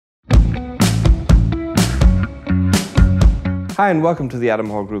Hi and welcome to the Adam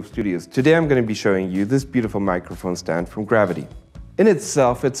Hall Group Studios. Today I'm going to be showing you this beautiful microphone stand from Gravity. In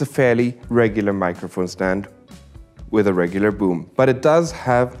itself, it's a fairly regular microphone stand with a regular boom, but it does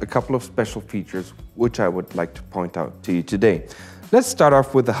have a couple of special features which I would like to point out to you today. Let's start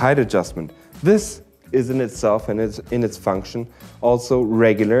off with the height adjustment. This is in itself and is in its function also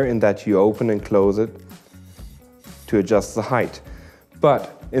regular in that you open and close it to adjust the height.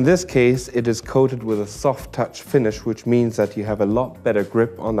 But in this case, it is coated with a soft touch finish, which means that you have a lot better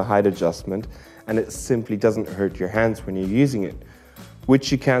grip on the height adjustment and it simply doesn't hurt your hands when you're using it,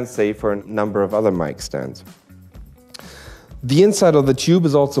 which you can't say for a number of other mic stands. The inside of the tube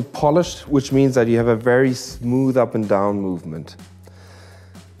is also polished, which means that you have a very smooth up and down movement.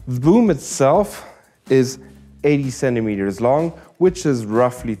 The boom itself is 80 centimeters long, which is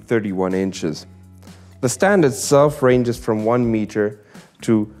roughly 31 inches. The stand itself ranges from 1 meter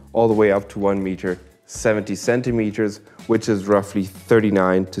to all the way up to 1 meter 70 centimeters, which is roughly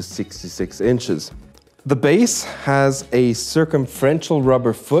 39 to 66 inches. The base has a circumferential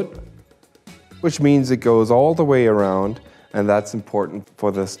rubber foot, which means it goes all the way around, and that's important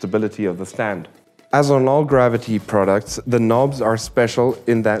for the stability of the stand. As on all Gravity products, the knobs are special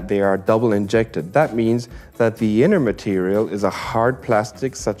in that they are double injected. That means that the inner material is a hard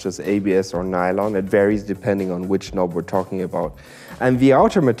plastic such as ABS or nylon. It varies depending on which knob we're talking about. And the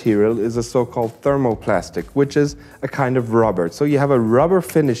outer material is a so-called thermoplastic, which is a kind of rubber. So you have a rubber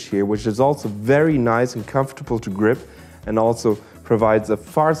finish here, which is also very nice and comfortable to grip and also provides a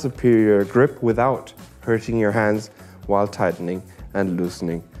far superior grip without hurting your hands while tightening and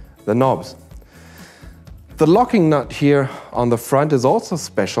loosening the knobs. The locking nut here on the front is also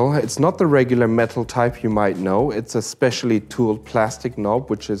special. It's not the regular metal type you might know. It's a specially tooled plastic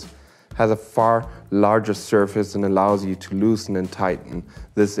knob which has a far larger surface and allows you to loosen and tighten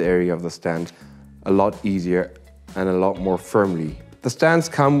this area of the stand a lot easier and a lot more firmly. The stands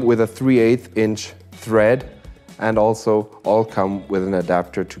come with a 3/8 inch thread and also all come with an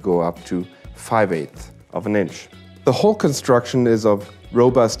adapter to go up to 5/8 of an inch. The whole construction is of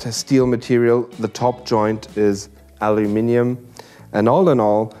robust steel material. The top joint is aluminium, and all in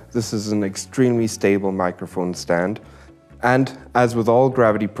all, this is an extremely stable microphone stand. And as with all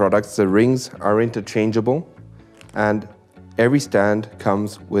Gravity products, the rings are interchangeable, and every stand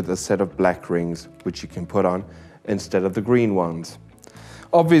comes with a set of black rings, which you can put on instead of the green ones.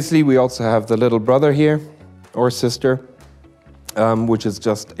 Obviously, we also have the little brother here, or sister, which is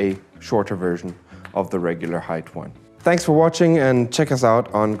just a shorter version of the regular height one. Thanks for watching and check us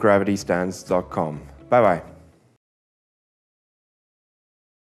out on gravitystands.com. Bye bye.